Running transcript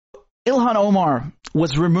Ilhan Omar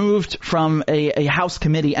was removed from a House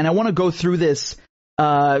committee, and I want to go through this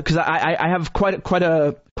because I have quite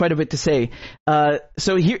a bit to say.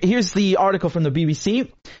 So here's the article from the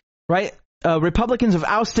BBC, right? Republicans have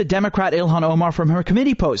ousted Democrat Ilhan Omar from her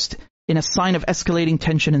committee post in a sign of escalating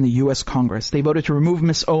tension in the U.S. Congress. They voted to remove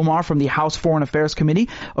Ms. Omar from the House Foreign Affairs Committee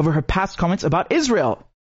over her past comments about Israel.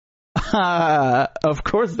 Of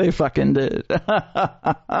course they fucking did.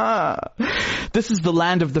 This is the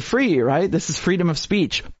land of the free, right? This is freedom of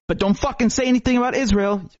speech. But don't fucking say anything about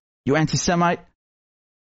Israel, you anti-Semite.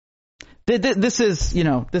 This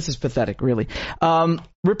is pathetic, really.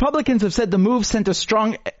 Republicans have said the move sent a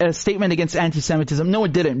strong statement against anti-Semitism. No,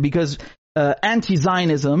 it didn't, because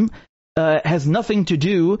anti-Zionism has nothing to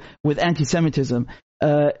do with anti-Semitism.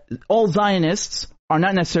 All Zionists are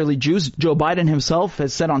not necessarily Jews. Joe Biden himself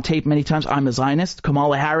has said on tape many times, I'm a Zionist.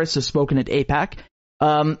 Kamala Harris has spoken at AIPAC.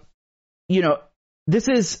 This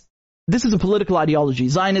is a political ideology.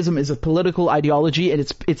 Zionism is a political ideology, and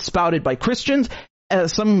it's spouted by Christians,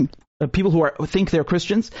 some people who think they're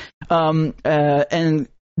Christians, and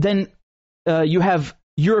then you have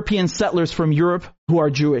European settlers from Europe who are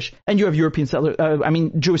Jewish, and you have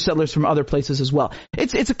Jewish settlers from other places as well.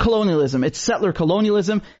 It's a colonialism. It's settler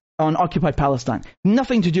colonialism on occupied Palestine.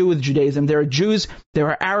 Nothing to do with Judaism. There are Jews, there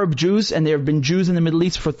are Arab Jews, and there have been Jews in the Middle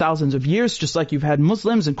East for thousands of years, just like you've had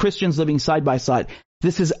Muslims and Christians living side by side.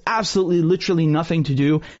 This has absolutely, literally nothing to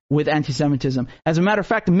do with anti-Semitism. As a matter of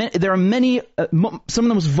fact, there are many, some of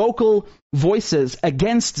the most vocal voices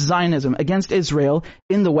against Zionism, against Israel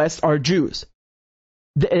in the West are Jews.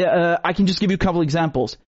 I can just give you a couple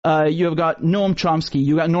examples. You have got Noam Chomsky,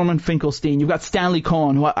 you got Norman Finkelstein, you've got Stanley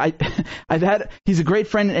Cohen, who he's a great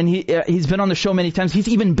friend, and he's been on the show many times. He's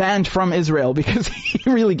even banned from Israel because he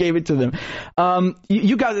really gave it to them.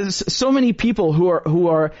 You got so many people who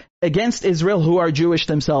are against Israel who are Jewish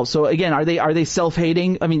themselves. So again, are they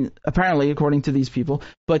self-hating? I mean, apparently, according to these people.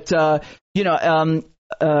 But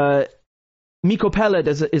Miko Peled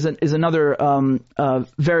is another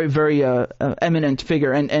very, very eminent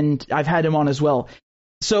figure, and I've had him on as well.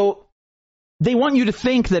 So they want you to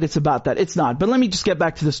think that it's about that. It's not. But let me just get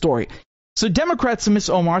back to the story. So Democrats and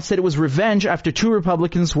Ms. Omar said it was revenge after 2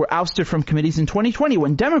 Republicans were ousted from committees in 2020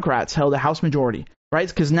 when Democrats held a House majority, right?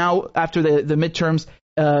 Because now, after the midterms,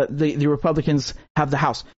 the Republicans have the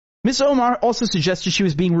House. Ms. Omar also suggested she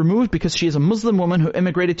was being removed because she is a Muslim woman who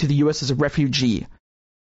immigrated to the U.S. as a refugee.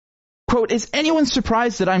 Quote, is anyone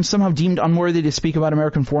surprised that I'm somehow deemed unworthy to speak about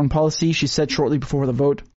American foreign policy? She said shortly before the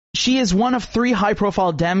vote. She is one of 3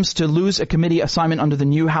 high-profile Dems to lose a committee assignment under the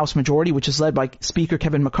new House majority, which is led by Speaker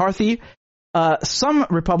Kevin McCarthy. Some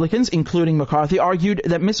Republicans, including McCarthy, argued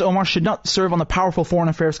that Ms. Omar should not serve on the powerful Foreign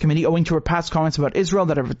Affairs Committee owing to her past comments about Israel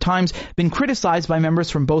that have at times been criticized by members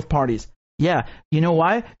from both parties. Yeah, you know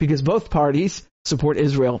why? Because both parties support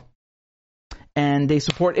Israel. And they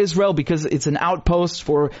support Israel because it's an outpost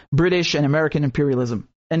for British and American imperialism.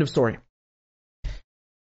 End of story.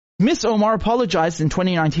 Ms. Omar apologized in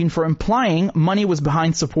 2019 for implying money was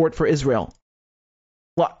behind support for Israel.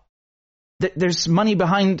 Well, there's money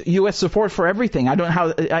behind U.S. support for everything.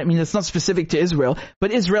 It's not specific to Israel,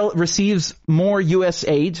 but Israel receives more U.S.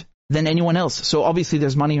 aid than anyone else. So obviously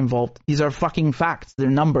there's money involved. These are fucking facts.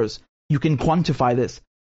 They're numbers. You can quantify this.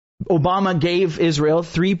 Obama gave Israel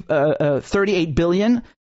 $38 billion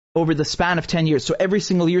over the span of 10 years. So every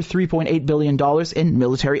single year, $3.8 billion in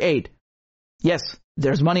military aid. Yes,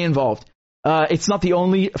 there's money involved. It's not the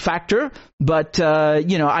only factor, but I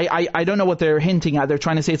don't know what they're hinting at. They're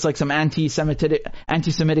trying to say it's like some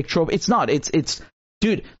anti-Semitic trope. It's not. It's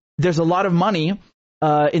dude, there's a lot of money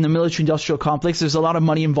in the military-industrial complex. There's a lot of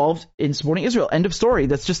money involved in supporting Israel. End of story.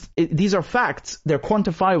 These are facts. They're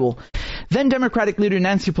quantifiable. Then Democratic leader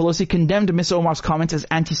Nancy Pelosi condemned Ms. Omar's comments as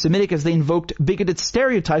anti-Semitic as they invoked bigoted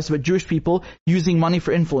stereotypes about Jewish people using money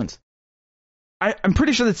for influence. I'm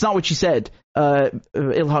pretty sure that's not what she said,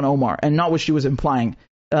 Ilhan Omar, and not what she was implying.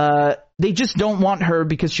 They just don't want her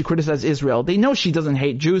because she criticized Israel. They know she doesn't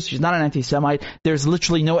hate Jews. She's not an anti-Semite. There's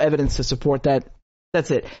literally no evidence to support that. That's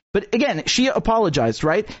it. But again, she apologized,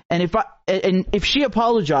 right? And if she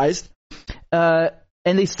apologized, and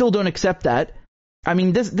they still don't accept that, I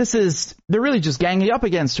mean, they're really just ganging up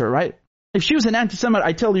against her, right? If she was an anti-Semite,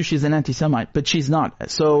 I tell you she's an anti-Semite, but she's not.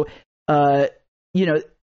 So,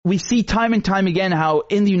 we see time and time again how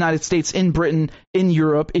in the United States, in Britain, in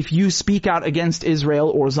Europe, if you speak out against Israel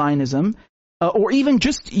or Zionism, or even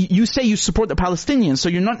just you say you support the Palestinians, so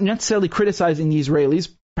you're not necessarily criticizing the Israelis,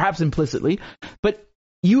 perhaps implicitly, but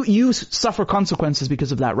you suffer consequences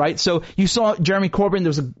because of that, right? So you saw Jeremy Corbyn, there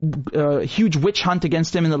was a huge witch hunt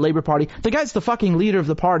against him in the Labour Party. The guy's the fucking leader of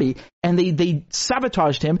the party, and they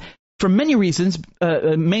sabotaged him for many reasons,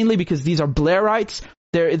 mainly because these are Blairites.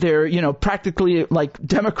 They're practically like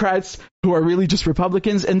Democrats who are really just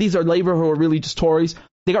Republicans, and these are Labour who are really just Tories.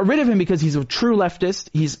 They got rid of him because he's a true leftist.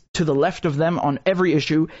 He's to the left of them on every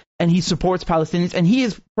issue, and he supports Palestinians, and he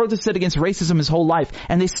has protested against racism his whole life.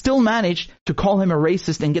 And they still managed to call him a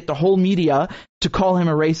racist and get the whole media to call him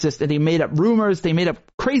a racist, and they made up rumors, they made up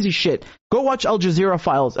crazy shit. Go watch Al Jazeera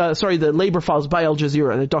Files, the Labour Files by Al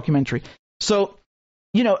Jazeera, the documentary. So,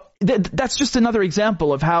 that's just another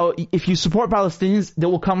example of how if you support Palestinians, they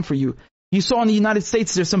will come for you. You saw in the United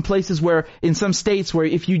States, there's some places where, in some states, where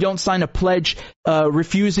if you don't sign a pledge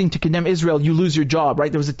refusing to condemn Israel, you lose your job, right?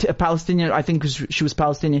 There was a Palestinian, I think she was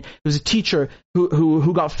Palestinian, there was a teacher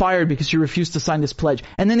who got fired because she refused to sign this pledge.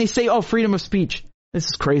 And then they say, oh, freedom of speech. This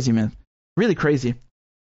is crazy, man. Really crazy.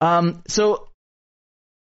 So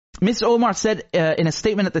Ms. Omar said in a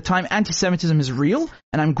statement at the time, anti-Semitism is real,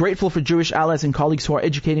 and I'm grateful for Jewish allies and colleagues who are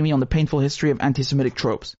educating me on the painful history of anti-Semitic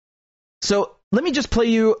tropes. So let me just play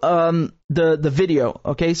you the video,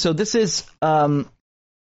 okay? So this is a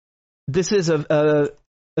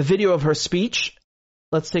video of her speech.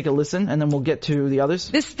 Let's take a listen, and then we'll get to the others.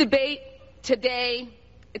 This debate today,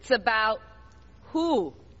 it's about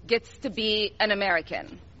who gets to be an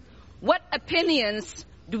American. What opinions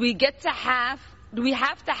do we have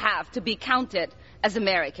to be counted as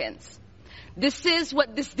Americans? This is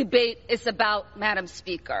what this debate is about, Madam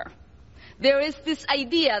Speaker. There is this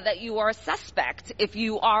idea that you are a suspect if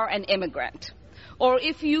you are an immigrant, or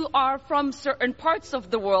if you are from certain parts of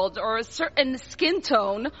the world, or a certain skin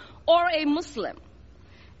tone, or a Muslim.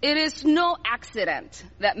 It is no accident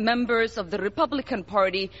that members of the Republican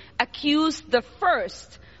Party accused the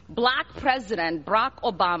first black president, Barack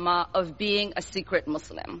Obama, of being a secret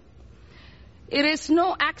Muslim. It is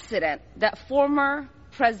no accident that former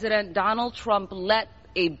President Donald Trump led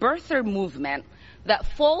a birther movement that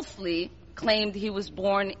falsely claimed he was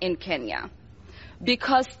born in Kenya.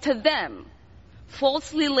 Because to them,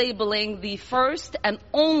 falsely labeling the first and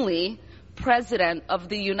only President of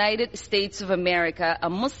the United States of America a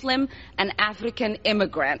Muslim and African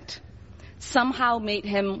immigrant somehow made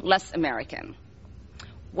him less American.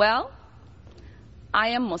 Well, I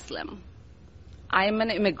am Muslim. I am an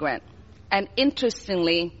immigrant, and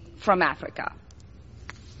interestingly, from Africa.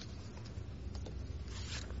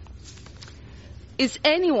 Is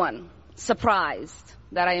anyone surprised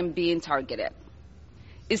that I am being targeted?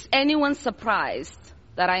 Is anyone surprised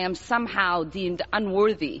that I am somehow deemed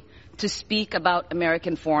unworthy to speak about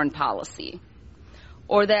American foreign policy?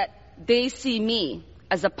 Or that they see me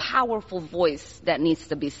as a powerful voice that needs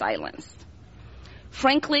to be silenced?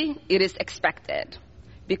 Frankly, it is expected.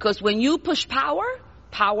 Because when you push power,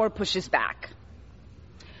 power pushes back.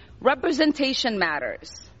 Representation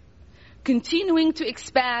matters. Continuing to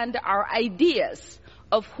expand our ideas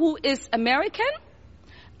of who is American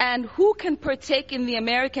and who can partake in the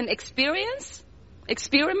American experiment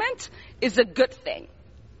is a good thing.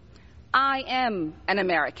 I am an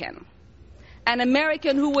American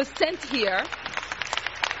who was sent here,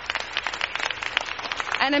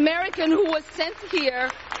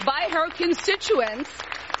 by her constituents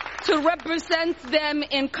to represent them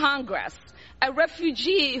in Congress, a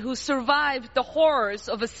refugee who survived the horrors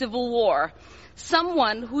of a civil war,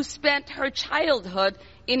 someone who spent her childhood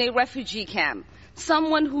in a refugee camp,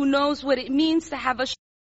 someone who knows what it means to have a...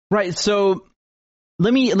 Right, so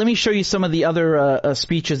let me show you some of the other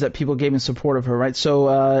speeches that people gave in support of her, right?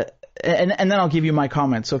 So, and then I'll give you my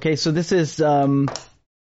comments, okay? So this is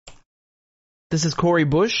Cori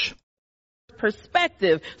Bush.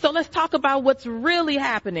 Perspective. So let's talk about what's really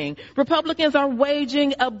happening. Republicans are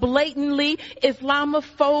waging a blatantly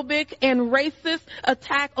Islamophobic and racist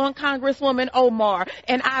attack on Congresswoman Omar.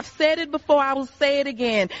 And I've said it before, I will say it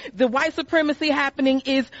again. The white supremacy happening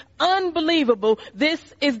is unbelievable. This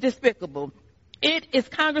is despicable. It is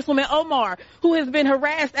Congresswoman Omar who has been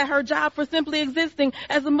harassed at her job for simply existing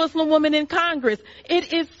as a Muslim woman in Congress.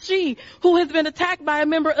 It is she who has been attacked by a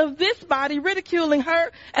member of this body, ridiculing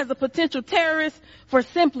her as a potential terrorist for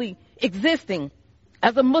simply existing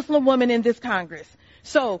as a Muslim woman in this Congress.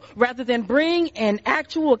 So rather than bring an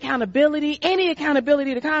actual accountability, any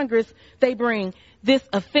accountability to Congress, they bring this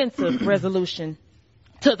offensive resolution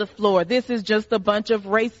to the floor. This is just a bunch of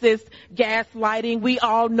racist gaslighting. We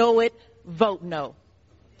all know it. Vote no.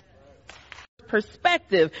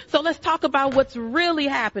 Perspective. So let's talk about what's really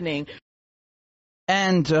happening.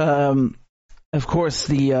 And of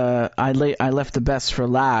course, I left the best for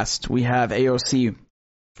last. We have AOC.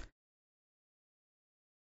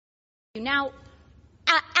 Now,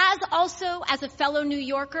 As a fellow New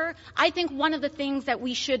Yorker, I think one of the things that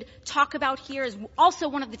we should talk about here is also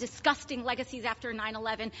one of the disgusting legacies after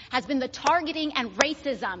 9/11 has been the targeting and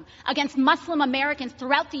racism against Muslim Americans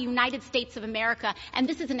throughout the United States of America. And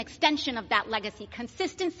this is an extension of that legacy.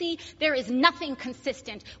 Consistency, there is nothing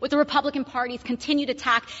consistent with the Republican Party's continued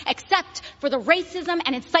attack except for the racism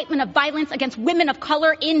and incitement of violence against women of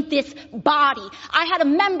color in this body. I had a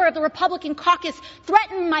member of the Republican caucus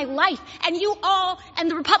threaten my life, and you all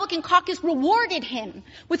and the Republican caucus rewarded him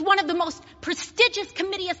with one of the most prestigious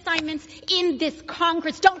committee assignments in this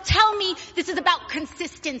Congress. Don't tell me this is about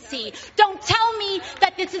consistency. Don't tell me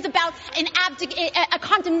that this is about a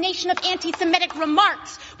condemnation of anti-Semitic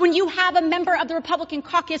remarks when you have a member of the Republican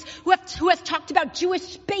caucus who has talked about Jewish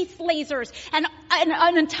space lasers and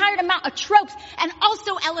an entire amount of tropes and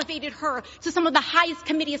also elevated her to some of the highest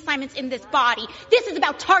committee assignments in this body. This is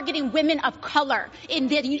about targeting women of color in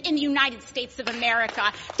the United States of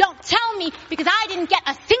America. Don't tell me, because I didn't get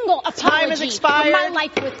a single apology when my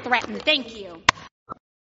life was threatened. Thank you.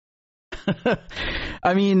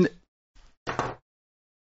 I mean,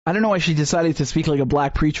 I don't know why she decided to speak like a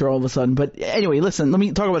black preacher all of a sudden. But anyway, listen, let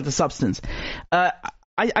me talk about the substance. I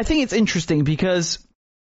think it's interesting because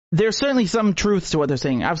there's certainly some truth to what they're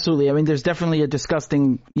saying. Absolutely. I mean, there's definitely a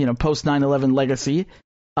disgusting, post 9/11 legacy.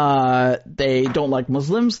 They don't like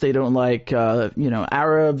Muslims. They don't like,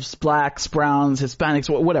 Arabs, blacks, browns, Hispanics,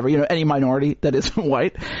 whatever, any minority that isn't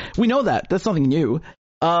white. We know that. That's nothing new.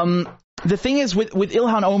 The thing is with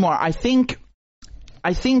Ilhan Omar, I think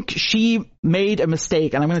she made a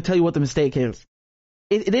mistake, and I'm going to tell you what the mistake is.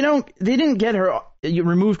 They didn't get her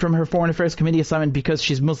removed from her Foreign Affairs Committee assignment because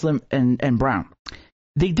she's Muslim and brown.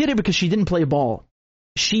 They did it because she didn't play ball.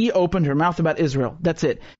 She opened her mouth about Israel. That's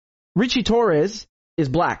it. Richie Torres is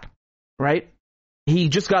black, right? He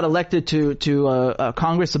just got elected to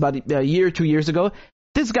Congress about a year, 2 years ago.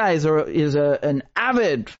 This guy is an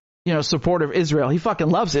avid, supporter of Israel. He fucking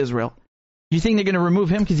loves Israel. You think they're going to remove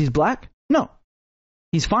him because he's black? No.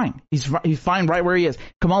 He's fine. He's fine right where he is.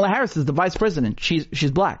 Kamala Harris is the vice president.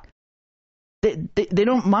 She's black. They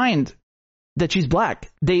don't mind that she's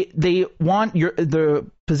black. They want the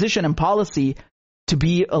position and policy to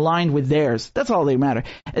be aligned with theirs. That's all they matter.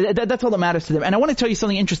 That's all that matters to them. And I want to tell you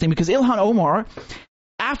something interesting, because Ilhan Omar,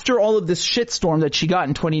 after all of this shitstorm that she got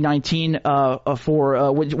in 2019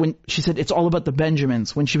 when she said it's all about the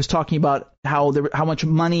Benjamins, when she was talking about how much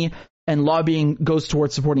money and lobbying goes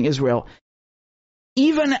towards supporting Israel,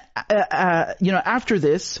 even after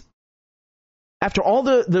this, after all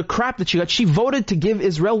the crap that she got, she voted to give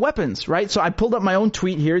Israel weapons, right? So I pulled up my own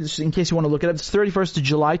tweet here, just in case you want to look at it. It's 31st of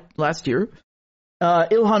July last year.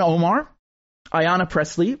 Ilhan Omar, Ayanna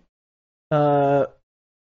Pressley, Jamal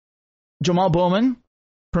Bowman,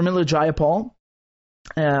 Pramila Jayapal,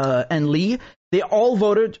 and Lee, they all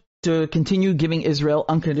voted to continue giving Israel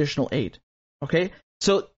unconditional aid. Okay?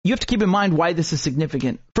 So you have to keep in mind why this is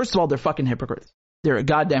significant. First of all, they're fucking hypocrites. They're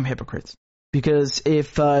goddamn hypocrites. Because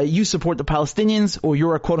if you support the Palestinians, or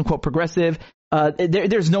you're a quote-unquote progressive,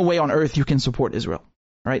 there's no way on earth you can support Israel,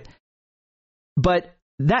 right? But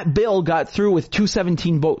that bill got through with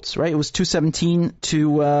 217 votes, right? It was 217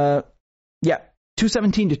 to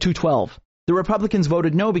 212. The Republicans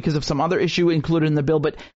voted no because of some other issue included in the bill,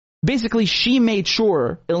 but basically she made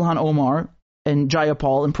sure, Ilhan Omar and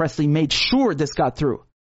Jayapal and Presley made sure this got through.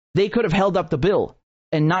 They could have held up the bill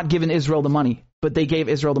and not given Israel the money, but they gave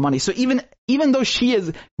Israel the money. So even though she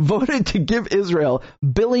has voted to give Israel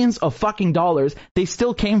billions of fucking dollars, they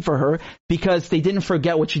still came for her because they didn't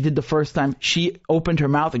forget what she did the first time. She opened her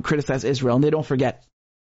mouth and criticized Israel, and they don't forget.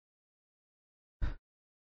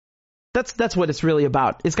 That's what it's really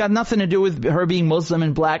about. It's got nothing to do with her being Muslim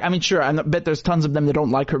and black. I mean, sure, I bet there's tons of them that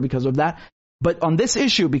don't like her because of that. But on this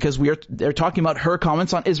issue, because they're talking about her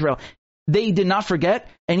comments on Israel, they did not forget.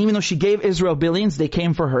 And even though she gave Israel billions, they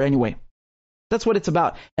came for her anyway. That's what it's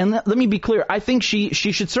about. And let me be clear. I think she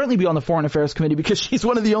should certainly be on the Foreign Affairs Committee, because she's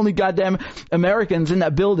one of the only goddamn Americans in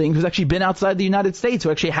that building who's actually been outside the United States,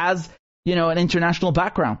 who actually has, an international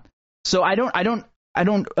background. So I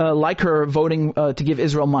don't like her voting to give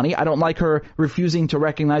Israel money. I don't like her refusing to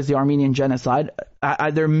recognize the Armenian genocide. I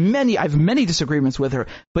have many disagreements with her,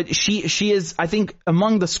 but she is, I think,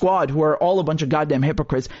 among the squad, who are all a bunch of goddamn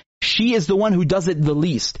hypocrites, she is the one who does it the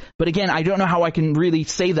least. But again, I don't know how I can really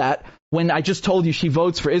say that when I just told you she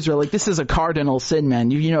votes for Israel. Like, this is a cardinal sin,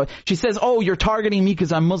 man. She says, oh, you're targeting me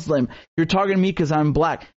because I'm Muslim. You're targeting me because I'm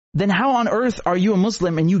black. Then how on earth are you a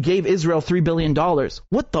Muslim and you gave Israel $3 billion?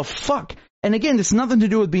 What the fuck? And again, this has nothing to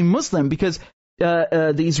do with being Muslim, because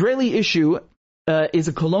the Israeli issue is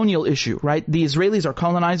a colonial issue, right? The Israelis are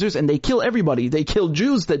colonizers and they kill everybody. They kill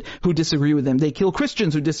Jews who disagree with them. They kill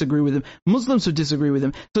Christians who disagree with them, Muslims who disagree with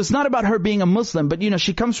them. So it's not about her being a Muslim, but,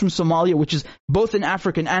 she comes from Somalia, which is both an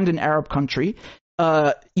African and an Arab country,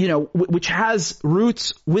 which has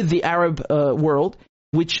roots with the Arab world,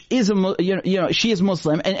 which is she is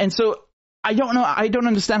Muslim. And so I don't know. I don't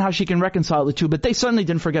understand how she can reconcile the two, but they certainly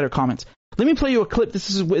didn't forget her comments. Let me play you a clip. This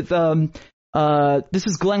is with, this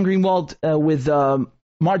is Glenn Greenwald with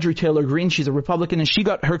Marjorie Taylor Greene. She's a Republican, and she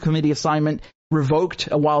got her committee assignment revoked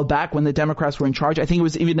a while back when the Democrats were in charge. I think it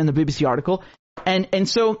was even in the BBC article. And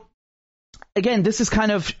so, again, this is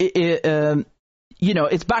kind of,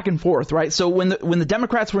 it's back and forth, right? So when the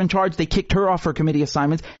Democrats were in charge, they kicked her off her committee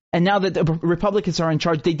assignments, and now that the Republicans are in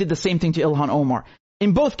charge, they did the same thing to Ilhan Omar.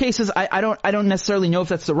 In both cases, I don't necessarily know if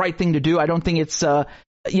that's the right thing to do. I don't think it's,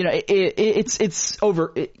 it's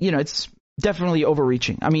over, it's definitely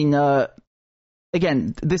overreaching. I mean,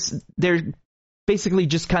 again, they're basically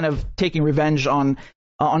just kind of taking revenge on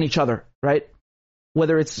each other, right?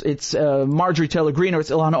 Whether it's Marjorie Taylor Greene or it's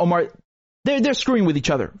Ilhan Omar, they're screwing with each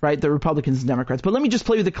other, right? The Republicans and Democrats. But let me just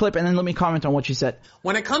play you the clip and then let me comment on what she said.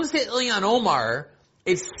 When it comes to Ilhan Omar,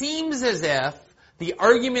 it seems as if the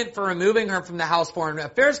argument for removing her from the House Foreign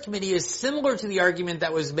Affairs Committee is similar to the argument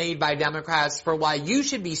that was made by Democrats for why you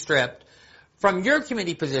should be stripped from your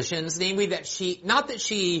committee positions, namely that not that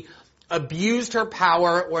she abused her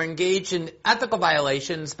power or engaged in ethical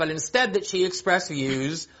violations, but instead that she expressed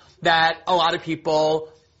views that a lot of people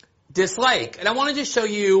dislike. And I want to just show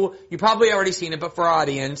you probably already seen it, but for our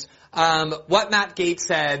audience, what Matt Gaetz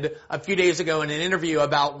said a few days ago in an interview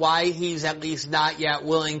about why he's at least not yet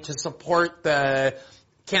willing to support the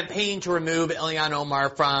campaign to remove Ilhan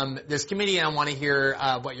Omar from this committee, and I want to hear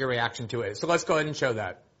what your reaction to it is. So let's go ahead and show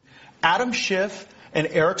that. Adam Schiff and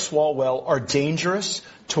Eric Swalwell are dangerous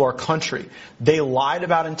to our country. They lied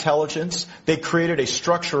about intelligence. They created a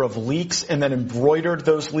structure of leaks and then embroidered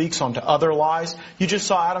those leaks onto other lies. You just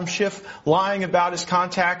saw Adam Schiff lying about his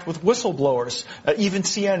contact with whistleblowers. Even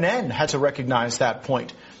CNN had to recognize that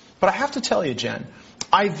point. But I have to tell you, Jen,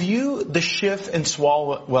 I view the Schiff and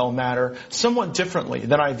Swalwell matter somewhat differently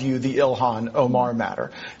than I view the Ilhan Omar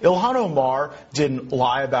matter. Ilhan Omar didn't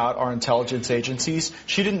lie about our intelligence agencies.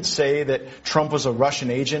 She didn't say that Trump was a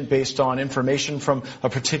Russian agent based on information from a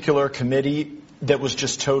particular committee that was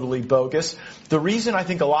just totally bogus. The reason I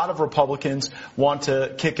think a lot of Republicans want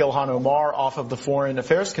to kick Ilhan Omar off of the Foreign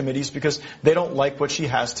Affairs Committee is because they don't like what she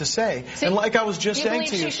has to say. So and like I was just saying to you...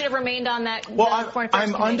 Do you believe she should have remained on that Foreign Affairs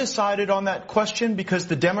Committee? I'm undecided on that question because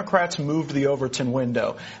the Democrats moved the Overton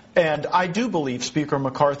window. And I do believe Speaker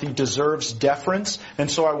McCarthy deserves deference, and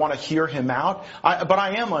so I want to hear him out. But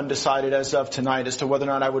I am undecided as of tonight as to whether or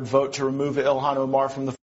not I would vote to remove Ilhan Omar from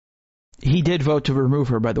the... He did vote to remove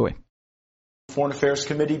her, by the way. Foreign Affairs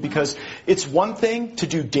Committee, because it's one thing to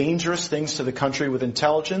do dangerous things to the country with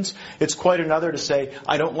intelligence. It's quite another to say,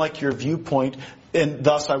 I don't like your viewpoint, and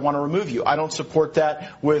thus I want to remove you. I don't support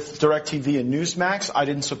that with DirecTV and Newsmax. I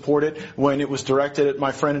didn't support it when it was directed at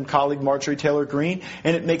my friend and colleague Marjorie Taylor Greene,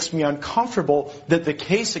 and it makes me uncomfortable that the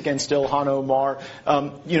case against Ilhan Omar,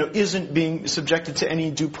 isn't being subjected to any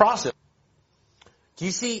due process. Do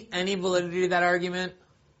you see any validity to that argument?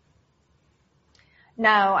 No,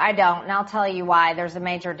 I don't, and I'll tell you why. There's a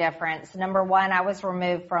major difference. Number one, I was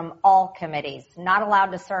removed from all committees, not allowed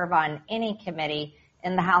to serve on any committee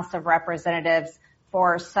in the House of Representatives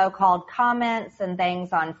for so-called comments and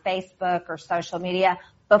things on Facebook or social media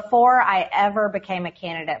before I ever became a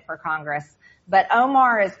candidate for Congress. But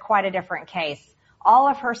Omar is quite a different case. All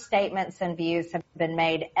of her statements and views have been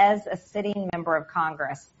made as a sitting member of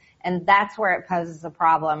Congress, and that's where it poses a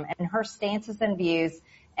problem. And her stances and views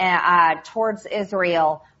towards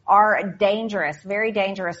Israel are dangerous, very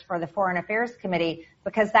dangerous for the Foreign Affairs Committee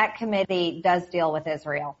because that committee does deal with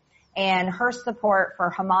Israel. And her support for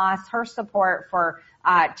Hamas, her support for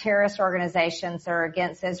terrorist organizations that are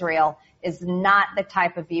against Israel is not the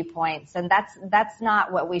type of viewpoints. And that's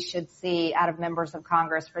not what we should see out of members of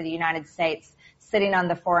Congress for the United States sitting on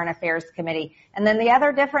the Foreign Affairs Committee. And then the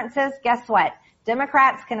other difference is, guess what?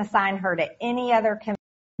 Democrats can assign her to any other committee.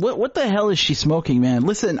 What the hell is she smoking, man?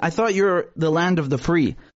 Listen, I thought you're the land of the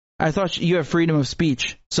free. I thought you have freedom of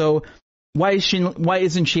speech. So why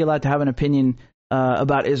isn't she allowed to have an opinion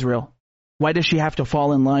about Israel? Why does she have to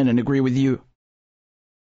fall in line and agree with you?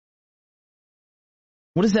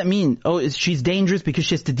 What does that mean? Oh, she's dangerous because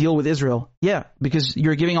she has to deal with Israel. Yeah, because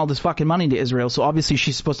you're giving all this fucking money to Israel, so obviously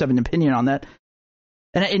she's supposed to have an opinion on that.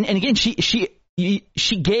 And again, she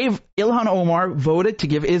gave Ilhan Omar voted to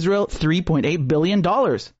give Israel $3.8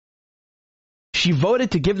 billion. She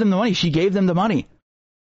voted to give them the money. She gave them the money.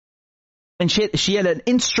 And she had an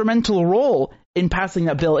instrumental role in passing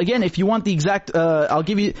that bill. Again, if you want the exact, I'll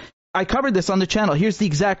give you, I covered this on the channel. Here's the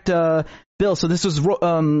exact bill. So this was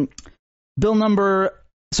bill number,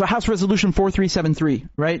 so House Resolution 4373,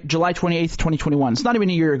 right? July 28th, 2021. It's not even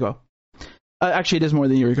a year ago. Actually, it is more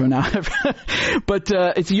than a year ago now. But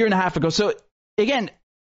it's a year and a half ago. So again,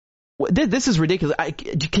 this is ridiculous.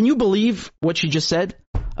 Can you believe what she just said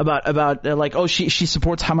about like, oh, she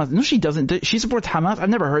supports Hamas? No, she doesn't. She supports Hamas? I've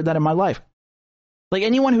never heard that in my life. Like,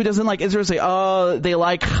 anyone who doesn't like Israel say, oh, they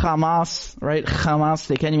like Hamas, right? Hamas.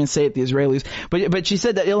 They can't even say it, the Israelis. But she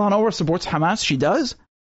said that Ilhan Omar supports Hamas. She does?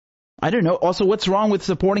 I don't know. Also, what's wrong with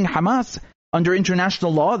supporting Hamas? Under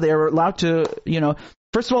international law, they're allowed to,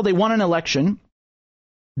 first of all, they won an election.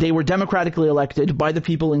 They were democratically elected by the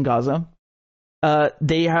people in Gaza.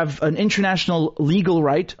 They have an international legal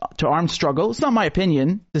right to armed struggle. It's not my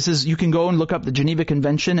opinion. You can go and look up the Geneva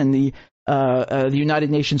Convention and the United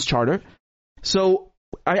Nations Charter. So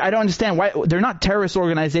I don't understand why they're not terrorist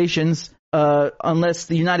organizations unless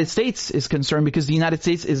the United States is concerned, because the United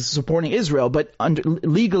States is supporting Israel. But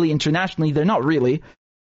legally, internationally, they're not really.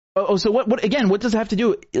 So what again? What does it have to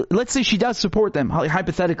do? Let's say she does support them,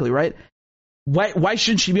 hypothetically, right? Why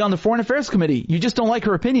shouldn't she be on the Foreign Affairs Committee? You just don't like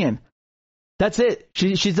her opinion. That's it.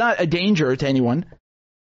 She's not a danger to anyone.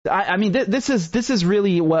 I mean, this is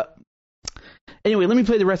really what. Anyway, let me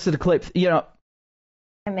play the rest of the clip.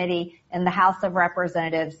 Committee in the House of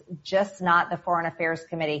Representatives, just not the Foreign Affairs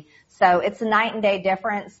Committee. So it's a night and day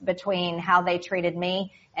difference between how they treated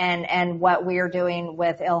me and what we're doing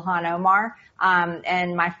with Ilhan Omar.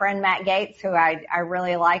 And my friend Matt Gaetz, who I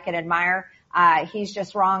really like and admire, he's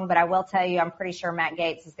just wrong. But I will tell you, I'm pretty sure Matt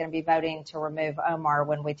Gaetz is going to be voting to remove Omar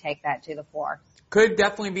when we take that to the floor. Could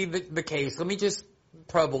definitely be the case. Let me just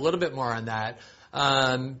probe a little bit more on that.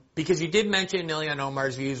 Because you did mention Ilhan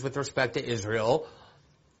Omar's views with respect to Israel.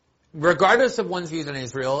 Regardless of one's views on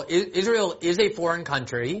Israel, Israel is a foreign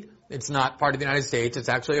country. It's not part of the United States. It's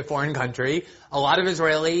actually a foreign country. A lot of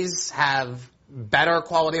Israelis have better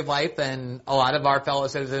quality of life than a lot of our fellow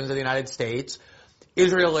citizens of the United States.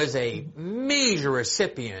 Israel is a major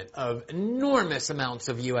recipient of enormous amounts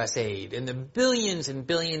of U.S. aid in the billions and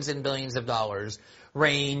billions and billions of dollars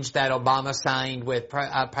range that Obama signed with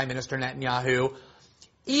Prime Minister Netanyahu.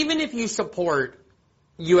 Even if you support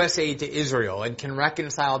U.S. aid to Israel and can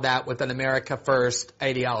reconcile that with an America First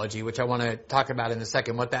ideology, which I want to talk about in a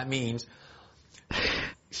second, what that means,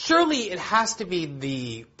 surely it has to be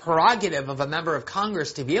the prerogative of a member of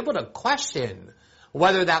Congress to be able to question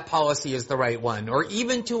whether that policy is the right one, or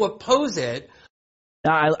even to oppose it.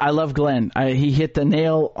 I love Glenn. He hit the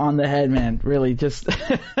nail on the head, man. Really, just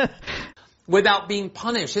without being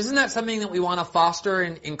punished. Isn't that something that we want to foster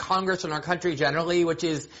in Congress and our country generally, which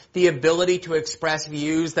is the ability to express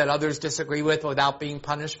views that others disagree with without being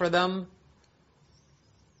punished for them?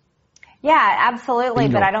 Yeah, absolutely.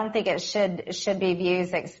 Bingo. But I don't think it should be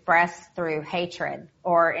views expressed through hatred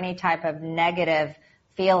or any type of negative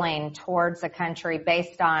feeling towards a country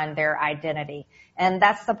based on their identity. And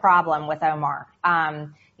that's the problem with Omar.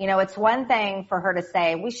 It's one thing for her to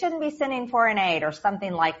say, we shouldn't be sending foreign aid or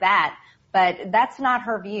something like that. But that's not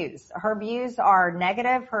her views. Her views are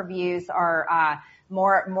negative. Her views are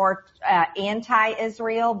more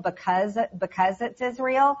anti-Israel because it's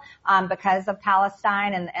Israel, because of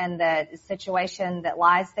Palestine and the situation that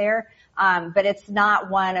lies there. But it's not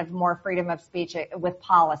one of more freedom of speech with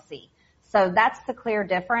policy. So that's the clear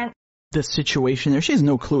difference. The situation there, she has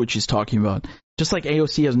no clue what she's talking about. Just like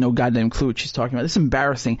AOC has no goddamn clue what she's talking about. This is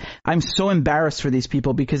embarrassing. I'm so embarrassed for these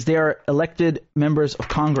people because they are elected members of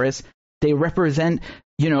Congress. They represent,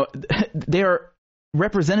 they are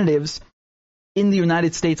representatives in the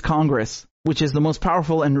United States Congress, which is the most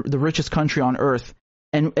powerful and the richest country on earth.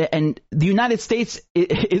 And the United States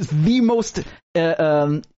is the most, is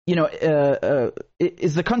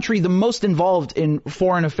the country the most involved in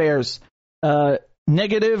foreign affairs.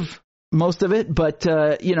 Negative, most of it, but,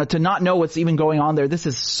 to not know what's even going on there, this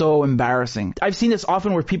is so embarrassing. I've seen this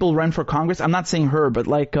often where people run for Congress. I'm not saying her, but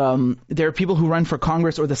there are people who run for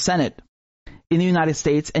Congress or the Senate in the United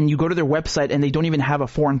States, and you go to their website and they don't even have a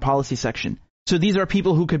foreign policy section. So these are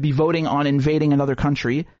people who could be voting on invading another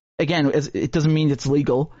country. Again, it doesn't mean it's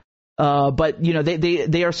legal, but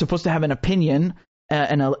they are supposed to have an opinion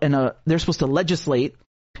and they're supposed to legislate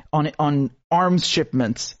on arms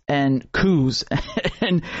shipments and coups,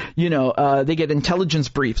 and they get intelligence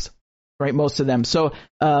briefs, right? Most of them. So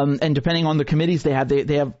and depending on the committees they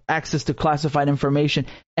have access to classified information,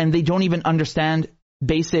 and they don't even understand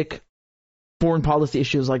basic foreign policy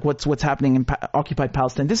issues like what's happening in occupied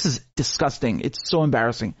Palestine. This is disgusting. It's so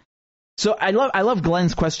embarrassing. So I love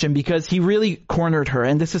Glenn's question because he really cornered her,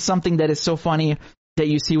 and this is something that is so funny that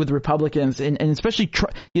you see with Republicans and especially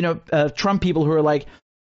Trump people who are like,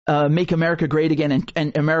 make America great again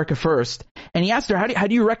and America first. And he asked her, how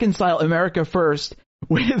do you reconcile America first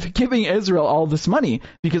with giving Israel all this money?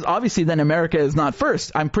 Because obviously then America is not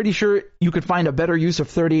first. I'm pretty sure you could find a better use of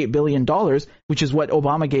 $38 billion, which is what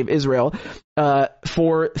Obama gave Israel,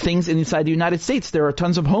 for things inside the United States. There are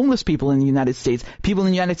tons of homeless people in the United States. People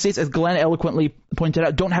in the United States, as Glenn eloquently pointed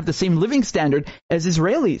out, don't have the same living standard as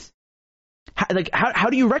Israelis. How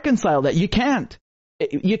do you reconcile that? You can't.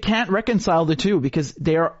 You can't reconcile the two because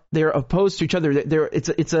they're opposed to each other.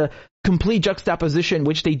 It's a complete juxtaposition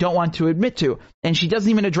which they don't want to admit to. And she doesn't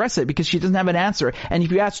even address it because she doesn't have an answer. And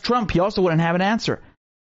if you ask Trump, he also wouldn't have an answer.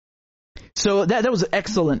 So that was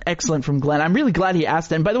excellent from Glenn. I'm really glad he asked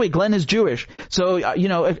that. And by the way, Glenn is Jewish. So,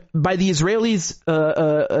 by the Israelis,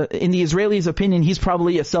 in the Israelis' opinion, he's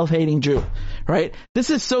probably a self-hating Jew, right? This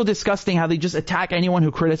is so disgusting how they just attack anyone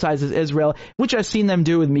who criticizes Israel, which I've seen them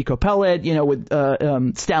do with Miko Peled,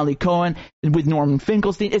 with Stanley Cohen, with Norman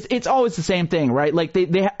Finkelstein. It's always the same thing, right? Like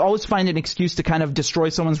they always find an excuse to kind of destroy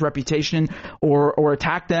someone's reputation or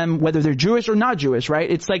attack them, whether they're Jewish or not Jewish, right?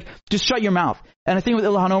 It's like, just shut your mouth. And I think with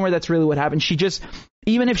Ilhan Omar, that's really what happened. She just,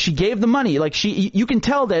 even if she gave the money, you can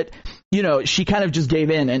tell that, she kind of just gave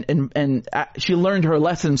in and she learned her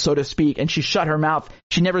lesson, so to speak, and she shut her mouth.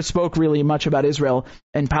 She never spoke really much about Israel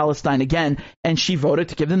and Palestine again, and she voted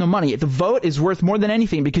to give them the money. The vote is worth more than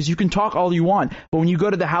anything because you can talk all you want, but when you go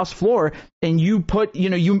to the House floor and you put,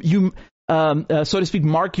 so to speak,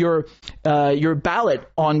 mark your ballot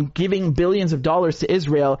on giving billions of dollars to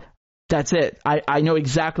Israel, that's it. I know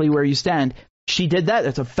exactly where you stand. She did that.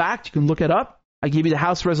 That's a fact. You can look it up. I gave you the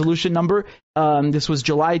House resolution number. This was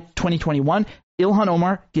July 2021. Ilhan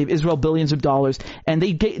Omar gave Israel billions of dollars, and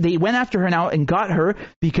they went after her now and got her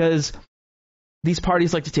because these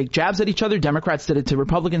parties like to take jabs at each other. Democrats did it to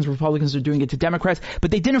Republicans. Republicans are doing it to Democrats,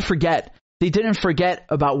 but they didn't forget. They didn't forget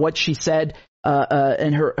about what she said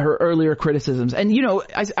and her earlier criticisms. And,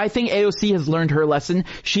 I think AOC has learned her lesson.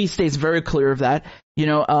 She stays very clear of that.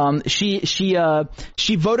 She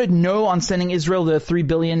voted no on sending Israel the $3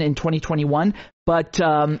 billion in 2021. But,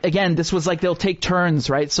 again, this was like they'll take turns,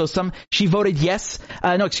 right? So she voted yes.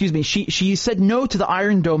 She said no to the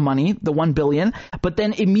Iron Dome money, the $1 billion. But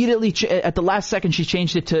then immediately at the last second, she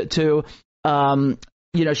changed it to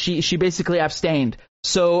she basically abstained.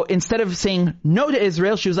 So instead of saying no to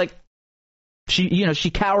Israel, she was like,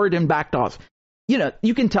 she cowered and backed off.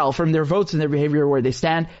 You can tell from their votes and their behavior where they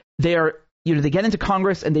stand. They are, they get into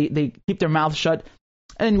Congress and they keep their mouths shut.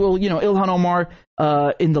 And Ilhan Omar,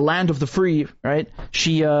 in the land of the free, right?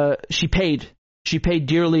 She paid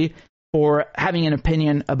dearly for having an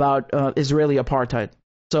opinion about Israeli apartheid.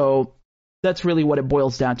 So that's really what it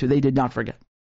boils down to. They did not forget.